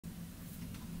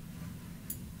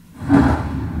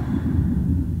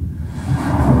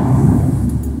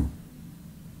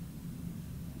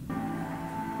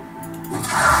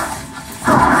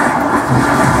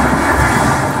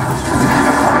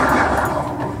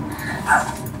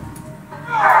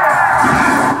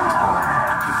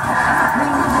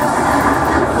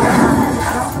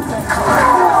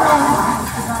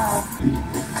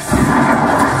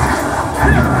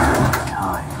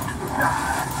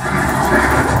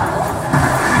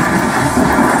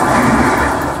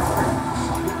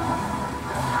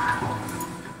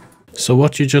So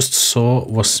what you just saw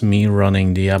was me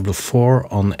running Diablo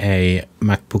 4 on a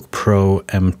MacBook Pro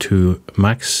M2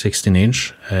 Max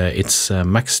 16-inch. It's a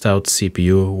maxed out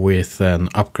CPU with an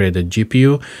upgraded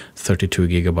GPU, 32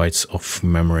 gigabytes of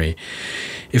memory.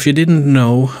 If you didn't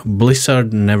know,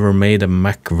 Blizzard never made a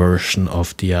Mac version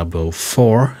of Diablo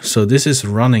 4, so this is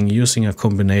running using a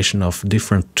combination of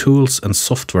different tools and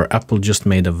software Apple just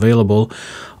made available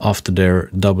after their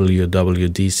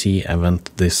WWDC event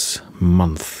this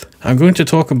month. I'm going to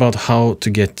talk about how to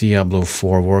get Diablo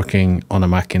 4 working on a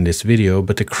Mac in this video,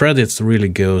 but the credits really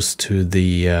goes to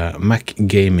the Mac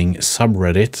gaming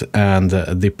subreddit and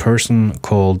the person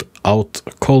called Out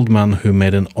Coldman, who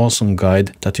made an awesome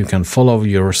guide that you can follow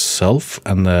yourself,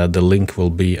 and the link will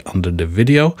be under the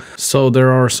video. So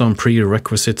there are some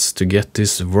prerequisites to get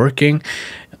this working.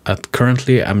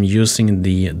 Currently I'm using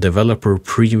the developer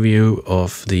preview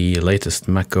of the latest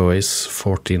macOS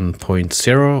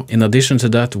 14.0. In addition to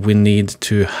that, we need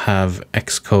to have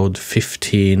Xcode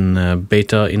 15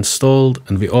 beta installed,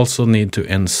 and we also need to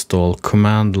install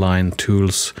command line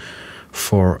tools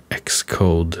for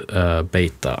Xcode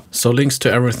beta. So links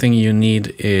to everything you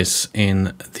need is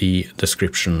in the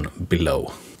description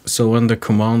below. So when the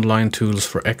command line tools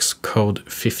for Xcode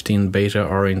 15 beta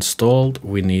are installed,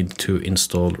 we need to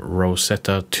install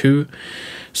Rosetta 2.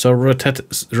 So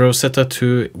Rosetta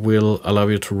 2 will allow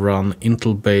you to run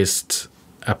Intel-based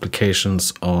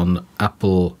applications on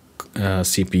Apple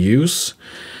CPUs.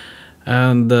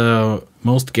 And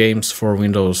most games for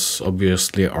Windows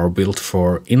obviously are built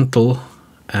for Intel,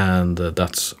 and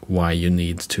that's why you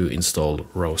need to install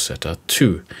Rosetta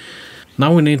 2.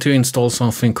 Now we need to install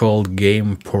something called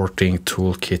Game Porting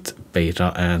Toolkit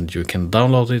Beta, and you can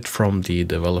download it from the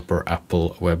developer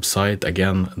Apple website.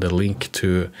 Again, the link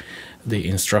to the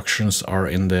instructions are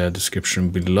in the description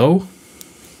below.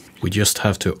 We just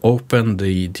have to open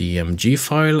the DMG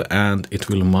file and it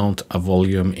will mount a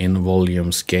volume in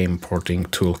Volumes Game Porting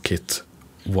Toolkit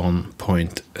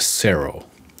 1.0.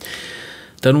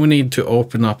 Then we need to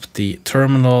open up the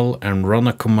terminal and run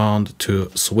a command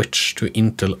to switch to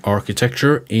Intel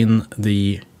architecture in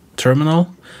the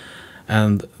terminal,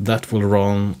 and that will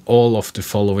run all of the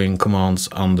following commands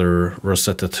under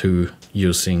Rosetta 2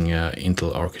 using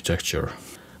Intel architecture.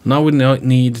 Now we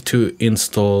need to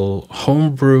install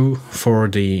Homebrew for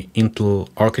the Intel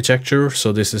architecture.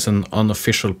 So this is an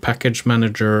unofficial package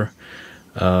manager.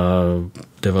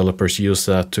 Developers use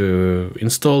that to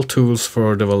install tools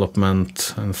for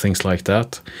development and things like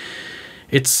that.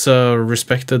 It's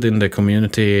respected in the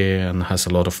community and has a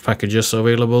lot of packages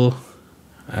available.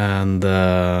 And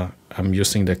I'm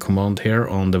using the command here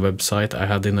on the website I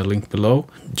had in the link below,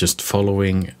 just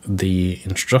following the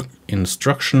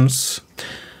instructions.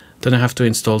 Then I have to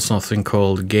install something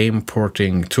called Game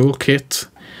Porting Toolkit.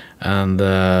 And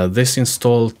this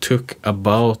install took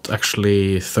about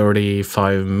actually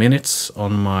 35 minutes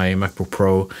on my MacBook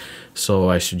Pro.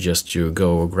 So I suggest you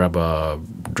go grab a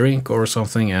drink or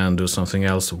something and do something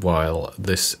else while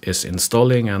this is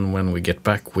installing. And when we get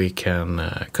back, we can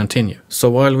continue. So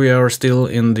while we are still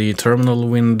in the terminal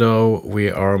window,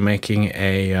 we are making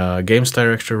a games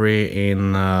directory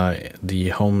in the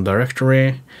home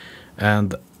directory.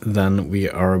 And then we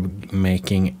are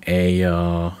making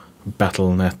a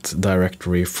Battle.net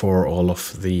directory for all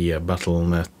of the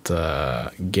Battle.net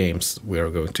games we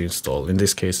are going to install. In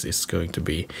this case, it's going to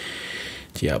be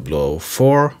Diablo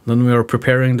 4. Then we are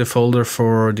preparing the folder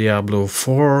for Diablo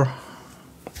 4,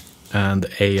 and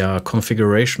a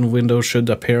configuration window should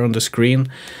appear on the screen.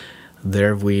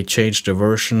 There we change the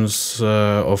versions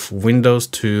of Windows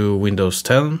to Windows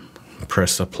 10.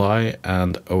 Press apply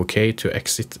and OK to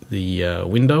exit the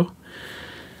window.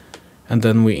 And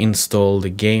then we install the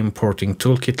Game Porting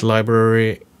Toolkit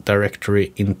library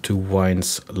directory into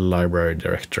Wine's library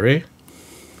directory.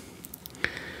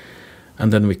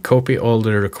 And then we copy all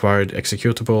the required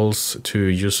executables to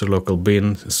user local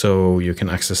bin so you can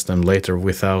access them later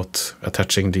without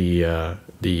attaching the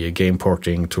Game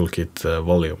Porting Toolkit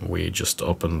volume we just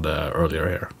opened earlier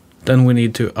here. Then we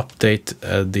need to update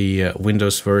the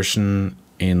Windows version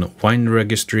in Wine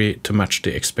registry to match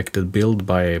the expected build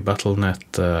by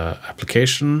Battle.net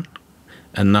application.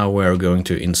 And now we're going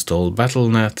to install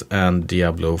Battle.net and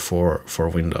Diablo 4 for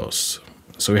Windows.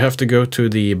 So we have to go to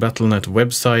the Battle.net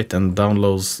website and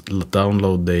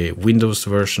download the Windows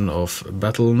version of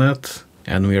Battle.net.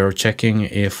 And we are checking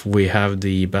if we have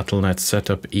the Battle.net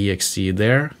setup exe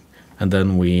there. And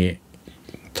then we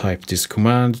type this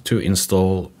command to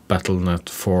install Battle.net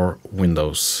for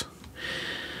Windows.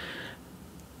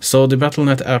 So the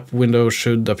Battle.net app window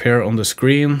should appear on the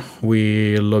screen.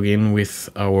 We log in with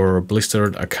our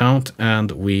Blizzard account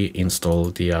and we install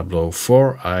Diablo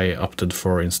 4. I opted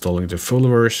for installing the full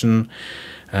version,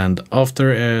 and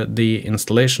after the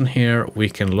installation here we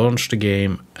can launch the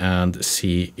game and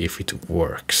see if it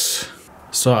works.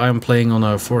 So I'm playing on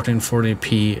a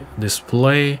 1440p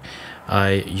display.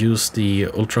 I use the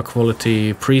ultra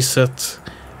quality preset.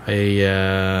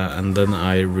 And then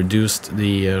I reduced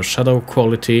the shadow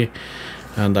quality,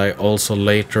 and I also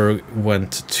later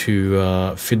went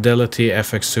to Fidelity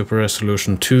FX Super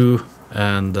Resolution 2,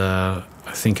 and I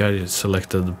think I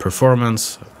selected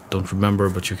performance. Don't remember,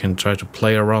 but you can try to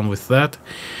play around with that.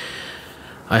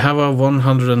 I have a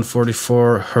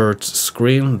 144 Hz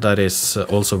screen that is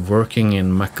also working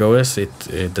in macOS.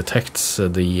 It detects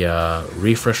the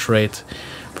refresh rate.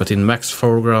 But in max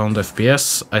foreground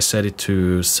FPS, I set it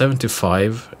to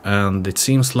 75, and it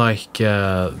seems like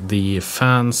the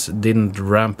fans didn't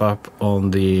ramp up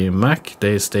on the Mac.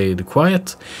 They stayed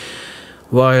quiet,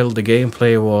 while the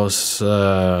gameplay was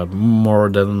more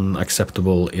than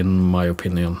acceptable in my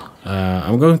opinion.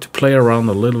 I'm going to play around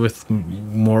a little bit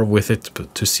more with it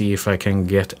to see if I can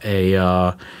get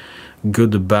a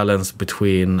good balance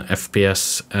between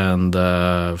FPS and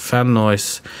fan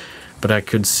noise. But I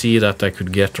could see that I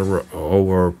could get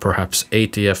over perhaps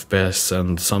 80 FPS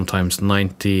and sometimes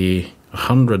 90,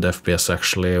 100 FPS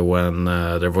actually when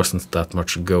there wasn't that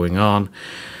much going on.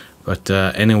 But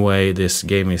anyway, this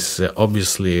game is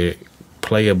obviously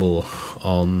playable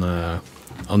on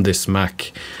this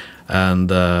Mac.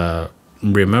 And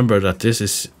remember that this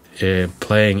is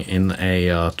playing in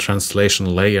a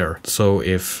translation layer. So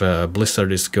if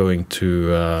Blizzard is going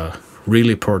to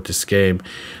really port this game,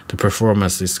 the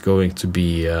performance is going to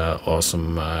be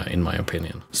awesome in my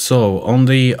opinion. So on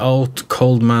the Out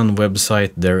Coldman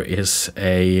website there is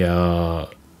a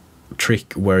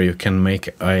trick where you can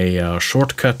make a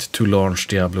shortcut to launch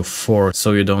Diablo 4,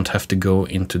 so you don't have to go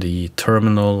into the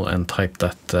terminal and type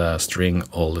that string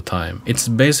all the time. It's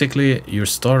basically your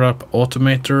startup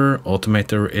Automator.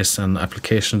 Automator is an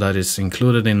application that is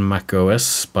included in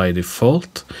macOS by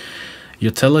default. You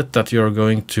tell it that you're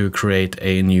going to create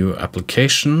a new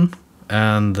application,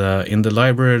 and in the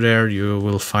library there you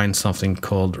will find something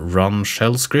called Run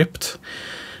Shell Script.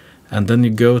 And then you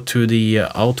go to the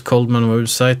Out Coldman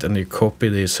website and you copy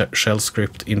the shell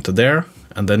script into there,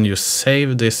 and then you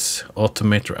save this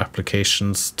Automator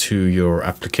applications to your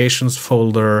applications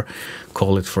folder,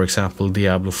 call it for example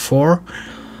Diablo 4,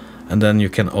 and then you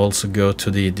can also go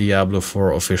to the Diablo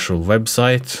 4 official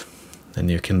website. Then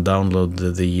you can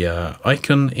download the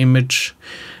icon image,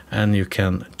 and you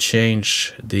can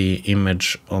change the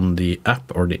image on the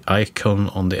app or the icon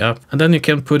on the app. And then you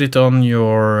can put it on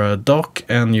your dock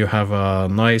and you have a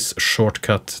nice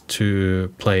shortcut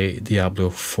to play Diablo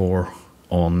 4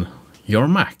 on your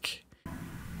Mac.